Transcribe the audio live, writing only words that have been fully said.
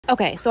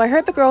Okay, so I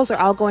heard the girls are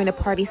all going to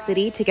Party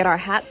City to get our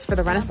hats for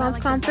the Renaissance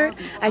concert.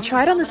 I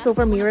tried on the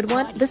silver mirrored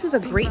one. This is a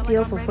great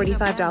deal for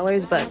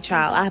 $45, but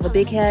child, I have a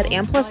big head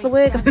and plus the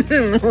wig.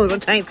 It was a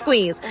tight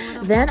squeeze.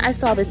 Then I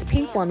saw this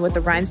pink one with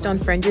the rhinestone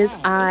fringes.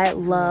 I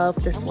love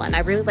this one. I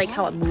really like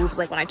how it moves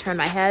like when I turn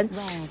my head.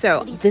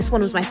 So this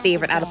one was my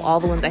favorite out of all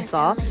the ones I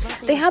saw.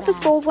 They have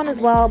this gold one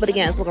as well, but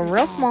again, it's looking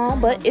real small,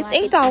 but it's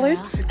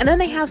 $8. And then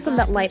they have some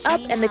that light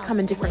up and they come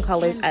in different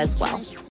colors as well.